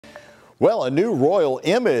Well, a new royal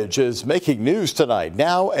image is making news tonight.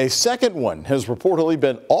 Now, a second one has reportedly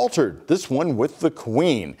been altered, this one with the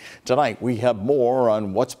Queen. Tonight, we have more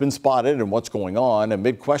on what's been spotted and what's going on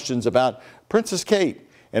amid questions about Princess Kate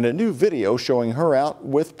and a new video showing her out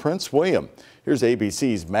with Prince William. Here's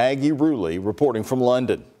ABC's Maggie Ruley reporting from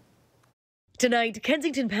London. Tonight,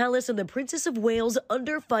 Kensington Palace and the Princess of Wales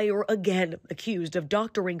under fire again, accused of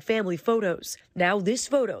doctoring family photos. Now this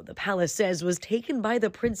photo, the palace says, was taken by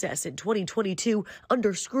the princess in 2022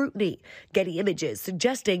 under scrutiny. Getty Images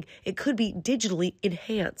suggesting it could be digitally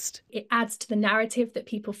enhanced. It adds to the narrative that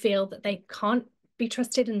people feel that they can't be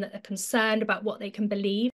trusted and that they're concerned about what they can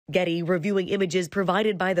believe. Getty reviewing images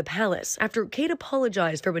provided by the palace after Kate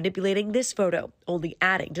apologized for manipulating this photo, only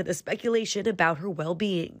adding to the speculation about her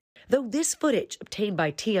well-being. Though this footage, obtained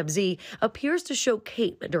by TMZ, appears to show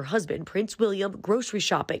Kate and her husband, Prince William, grocery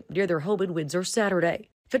shopping near their home in Windsor Saturday.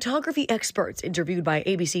 Photography experts interviewed by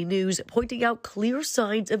ABC News pointing out clear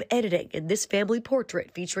signs of editing in this family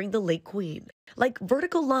portrait featuring the late Queen, like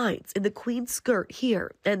vertical lines in the Queen's skirt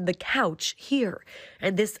here and the couch here,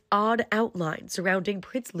 and this odd outline surrounding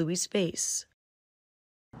Prince Louis's face.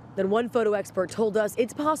 Then one photo expert told us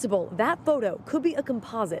it's possible that photo could be a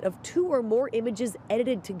composite of two or more images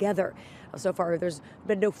edited together. So far, there's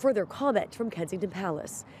been no further comment from Kensington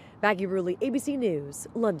Palace. Maggie Ruley, ABC News,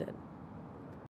 London.